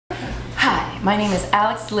my name is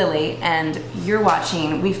Alex Lilly, and you're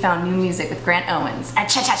watching We Found New Music with Grant Owens at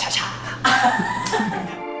Cha-Cha-Cha-Cha.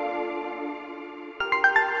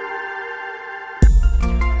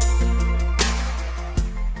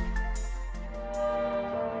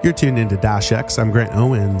 You're tuned into Dash X. I'm Grant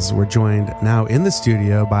Owens. We're joined now in the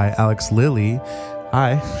studio by Alex Lilly.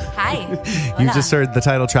 Hi. Hi. You just heard the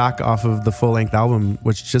title track off of the full-length album,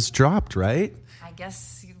 which just dropped, right? I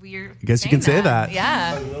guess you can say that.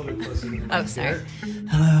 Yeah. Oh, sorry.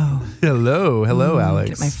 Hello. Hello, Alex.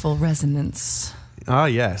 Get my full resonance. Ah,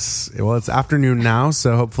 yes. Well, it's afternoon now,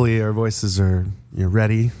 so hopefully our voices are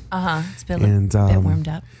ready. It's been a bit warmed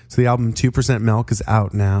up. So the album 2% Milk is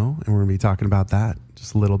out now, and we're going to be talking about that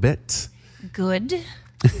just a little bit. Good.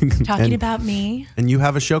 Talking about me. And you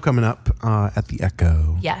have a show coming up at the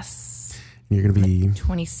Echo. Yes. And you're going to be...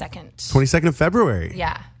 22nd. 22nd of February.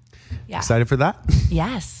 Yeah. Excited for that?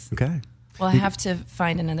 Yes. Okay. Well, I have to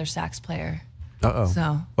find another sax player. Uh-oh.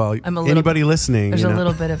 So, well, anybody listening... There's a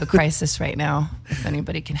little bit of a crisis right now. If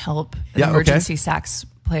anybody can help, an emergency sax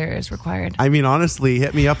player is required. I mean, honestly,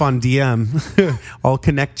 hit me up on DM. I'll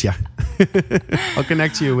connect you. I'll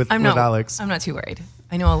connect you with Alex. I'm not too worried.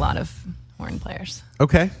 I know a lot of horn players.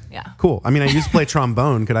 Okay. Yeah. Cool. I mean, I used to play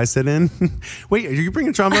trombone. Could I sit in? Wait, are you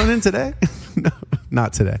bringing trombone in today? No,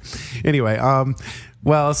 not today. Anyway,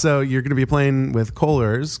 well, so you're going to be playing with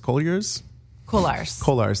Kohlars.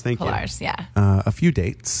 Thank you. Kohlars, yeah. A few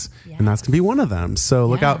dates, and that's going to be one of them. So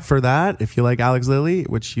look out for that. If you like Alex Lilly,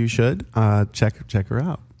 which you should, check her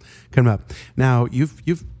out. Coming up. Now, you've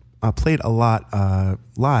played a lot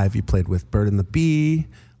live. You played with Bird and the Bee,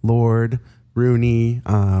 Lord, Rooney,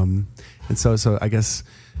 and so I guess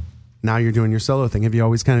now you're doing your solo thing. Have you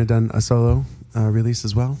always kind of done a solo release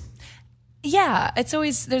as well? Yeah, it's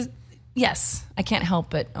always yes, I can't help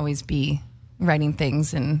but always be writing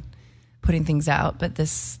things and putting things out, but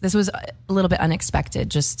this was a little bit unexpected.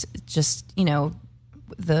 Just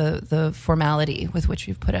the formality with which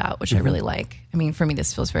we've put it out, which I really like. I mean, for me,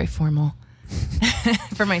 this feels very formal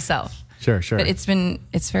for myself. Sure. But it's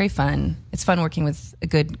very fun. It's fun working with a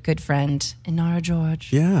good friend, Inara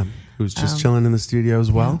George. Yeah, who's just chilling in the studio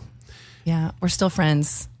as well. Yeah, we're still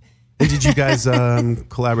friends. And did you guys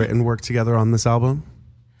collaborate and work together on this album?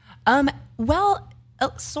 Well,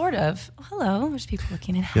 sort of. Hello, there's people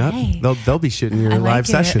looking in. Hey, yep. They'll be shooting your live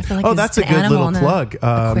session. Like that's a good little plug.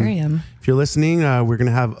 Aquarium. If you're listening, we're going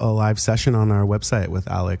to have a live session on our website with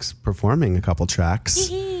Alex performing a couple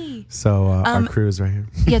tracks. So our crew is right here.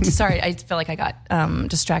 Yeah, sorry, I feel like I got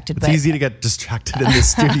distracted. It's easy to get distracted in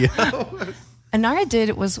this studio.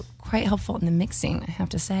 Inara was quite helpful in the mixing, I have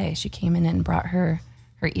to say. She came in and brought her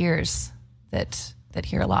ears that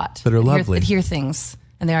hear a lot. That are lovely. That hear things.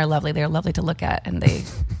 And they are lovely. They are lovely to look at, and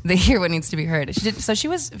they hear what needs to be heard. So she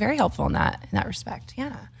was very helpful in that respect.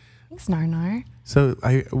 Yeah, thanks, Nar. So,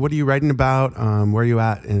 what are you writing about? Where are you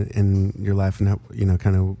at in your life, and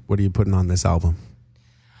kind of what are you putting on this album?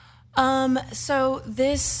 So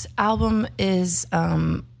this album is,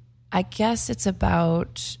 I guess it's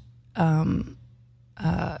about.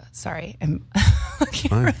 Sorry, I'm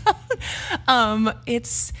looking around.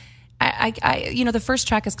 It's. The first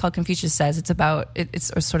track is called Confucius Says.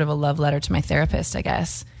 It's sort of a love letter to my therapist, I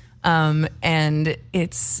guess. And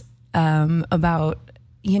it's about,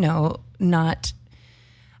 not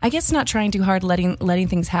trying too hard, letting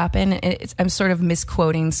things happen. I'm sort of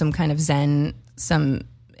misquoting some kind of Zen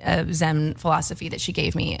philosophy that she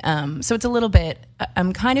gave me. So it's a little bit,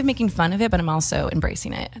 I'm kind of making fun of it, but I'm also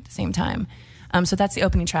embracing it at the same time. So that's the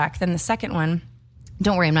opening track. Then the second one,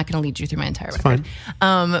 don't worry, I'm not going to lead you through my entire record.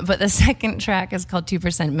 But the second track is called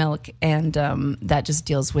 2% Milk, and that just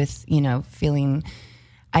deals with, feeling,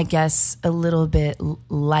 I guess, a little bit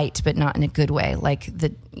light, but not in a good way. Like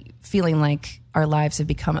the feeling like our lives have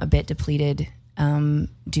become a bit depleted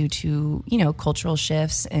due to, cultural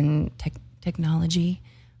shifts and technology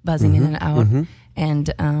buzzing in and out. And,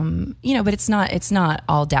 but it's not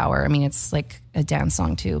all dour. I mean, it's like a dance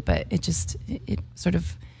song too, but it sort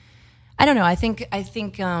of... I don't know. I think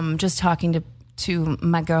just talking to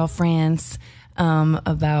my girlfriends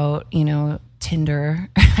about Tinder.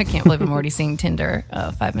 I can't believe I'm already seeing Tinder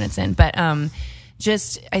 5 minutes in, but I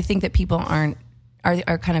think that people are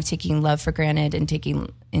kind of taking love for granted and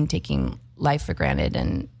taking life for granted,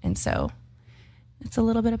 and so it's a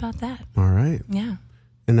little bit about that. All right. Yeah.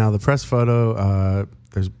 And now the press photo.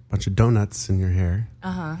 There's a bunch of donuts in your hair,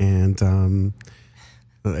 and.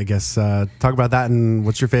 I guess talk about that, and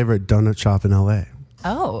what's your favorite donut shop in LA?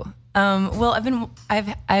 Oh, well,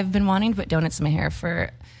 I've been wanting to put donuts in my hair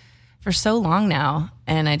for so long now,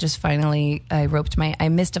 and I just finally I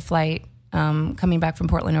missed a flight coming back from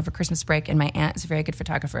Portland over Christmas break, and my aunt is a very good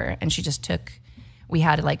photographer, and she just we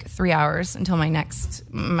had like 3 hours until my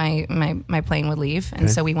plane would leave. And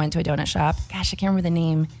so we went to a donut shop. Gosh, I can't remember the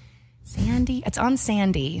name. Sandy? It's on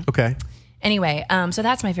Sandy. Okay. Anyway, so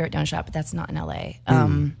that's my favorite donut shop, but that's not in LA.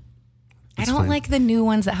 I don't like the new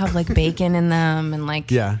ones that have like bacon in them and like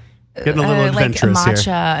getting a little adventurous like matcha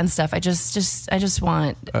here. And stuff. I just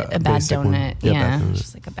want a bad donut. Yeah, bad donut.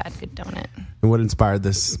 Just like a bad good donut. And what inspired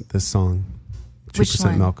this song? 2% Which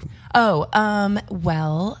one? Milk.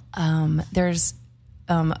 Oh, there's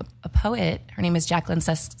a poet. Her name is Jacqueline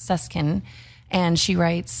Suskin, and she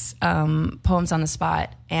writes poems on the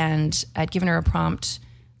spot. And I'd given her a prompt,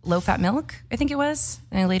 low-fat milk, I think it was,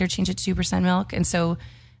 and I later changed it to 2% milk. And so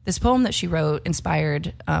this poem that she wrote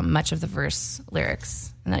inspired much of the verse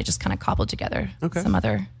lyrics, and then I just kind of cobbled together some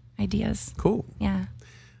other ideas. Cool. Yeah.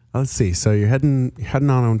 Let's see. So you're heading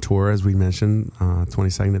on tour, as we mentioned,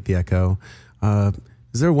 22nd at the Echo.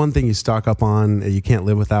 Is there one thing you stock up on that you can't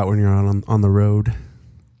live without when you're on the road,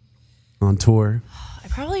 on tour? I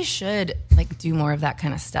probably should like do more of that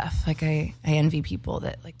kind of stuff. Like I envy people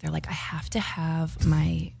that like they're like, I have to have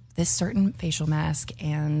this certain facial mask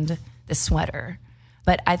and this sweater.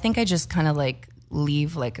 But I think I just kind of like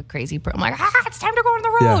leave like a crazy I'm like, it's time to go on the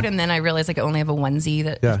road. Yeah. And then I realize like I only have a onesie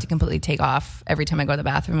that I have to completely take off every time I go to the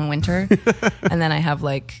bathroom in winter. And then I have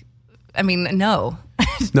like, no.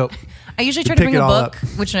 Nope. I usually try to bring a book,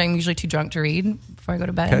 which I'm usually too drunk to read before I go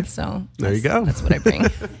to bed. Okay. So there you go. That's what I bring.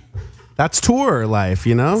 That's tour life,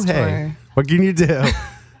 you know? That's hey, tour. What can you do?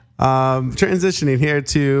 Transitioning here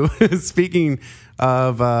to, speaking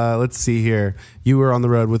of, let's see here. You were on the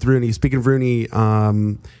road with Rooney. Speaking of Rooney,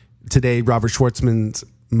 today Robert Schwartzman's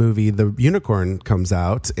movie, The Unicorn, comes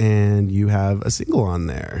out, and you have a single on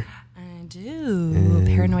there. I do.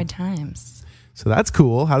 Paranoid Times. So that's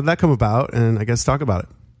cool. How did that come about? And I guess talk about it.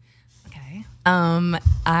 Okay.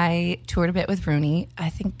 I toured a bit with Rooney, I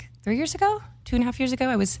think 3 years ago, 2.5 years ago.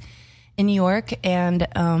 I was in New York, and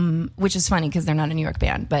which is funny because they're not a New York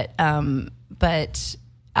band, but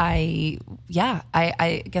I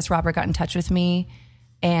guess Robert got in touch with me,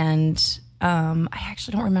 and I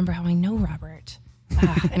actually don't remember how I know Robert.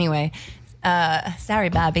 Anyway, sorry,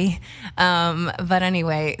 Bobby. But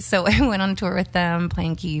anyway, so I went on tour with them,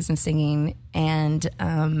 playing keys and singing, and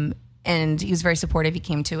he was very supportive. He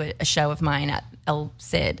came to a show of mine at El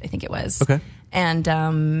Cid, I think it was. Okay.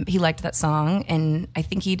 And he liked that song, and I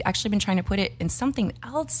think he'd actually been trying to put it in something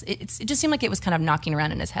else. It just seemed like it was kind of knocking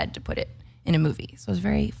around in his head to put it in a movie. So I was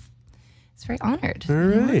very honored. All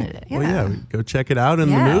right. Yeah. Well, yeah, go check it out in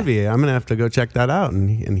the movie. I'm going to have to go check that out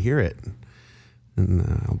and hear it. And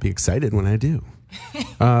I'll be excited when I do.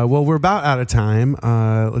 Well, we're about out of time.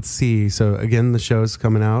 Let's see. So again, the show's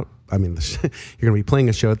coming out. You're going to be playing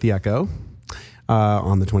a show at the Echo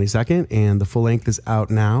on the 22nd, and the full length is out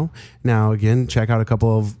now. Now, again, check out a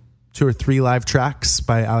couple of 2 or 3 live tracks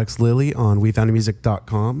by Alex Lilly on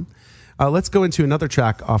wefoundmusic.com. Let's go into another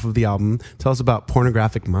track off of the album. Tell us about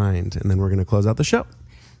Pornographic Mind, and then we're going to close out the show.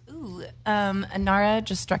 Ooh, Nara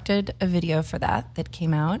just directed a video for that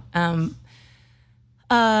came out. So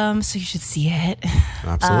you should see it.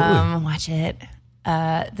 Absolutely. Watch it.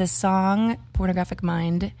 The song Pornographic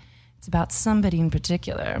Mind, it's about somebody in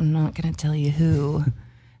particular. I'm not going to tell you who.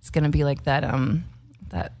 It's going to be like that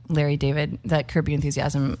Larry David, that Curb Your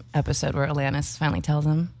Enthusiasm episode where Alanis finally tells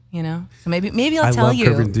him, you know? So maybe I'll tell you. I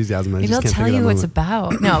love Curb Your Enthusiasm. Maybe I'll tell you what it's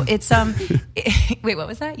about. No, it's wait, what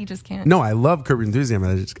was that? You just can't. No, I love Curb Your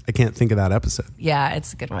Enthusiasm. I can't think of that episode. Yeah,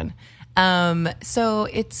 it's a good one. So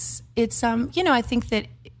it's I think that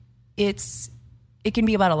it can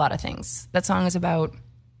be about a lot of things. That song is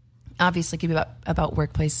obviously could be about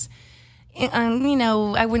workplace.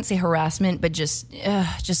 I wouldn't say harassment, but just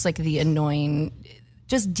like the annoying,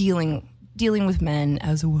 just dealing with men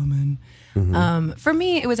as a woman. Mm-hmm. For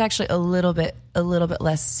me, it was actually a little bit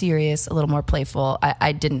less serious, a little more playful.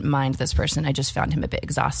 I didn't mind this person. I just found him a bit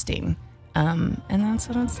exhausting. And that's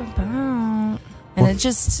what it's about. And it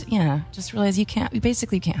just realize you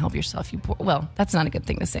basically can't help yourself. Well, that's not a good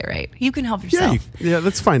thing to say, right? You can help yourself. Yeah,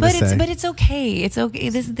 that's fine to say. But it's okay. It's okay.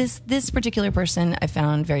 This particular person I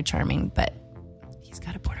found very charming, but he's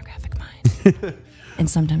got a pornographic mind. And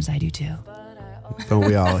sometimes I do too. Don't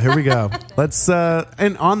we all? Here we go. Let's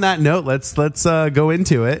and on that note, let's go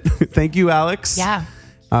into it. Thank you, Alex. Yeah.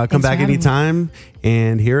 Come back anytime.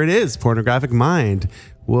 And here it is, Pornographic Mind.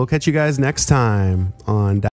 We'll catch you guys next time on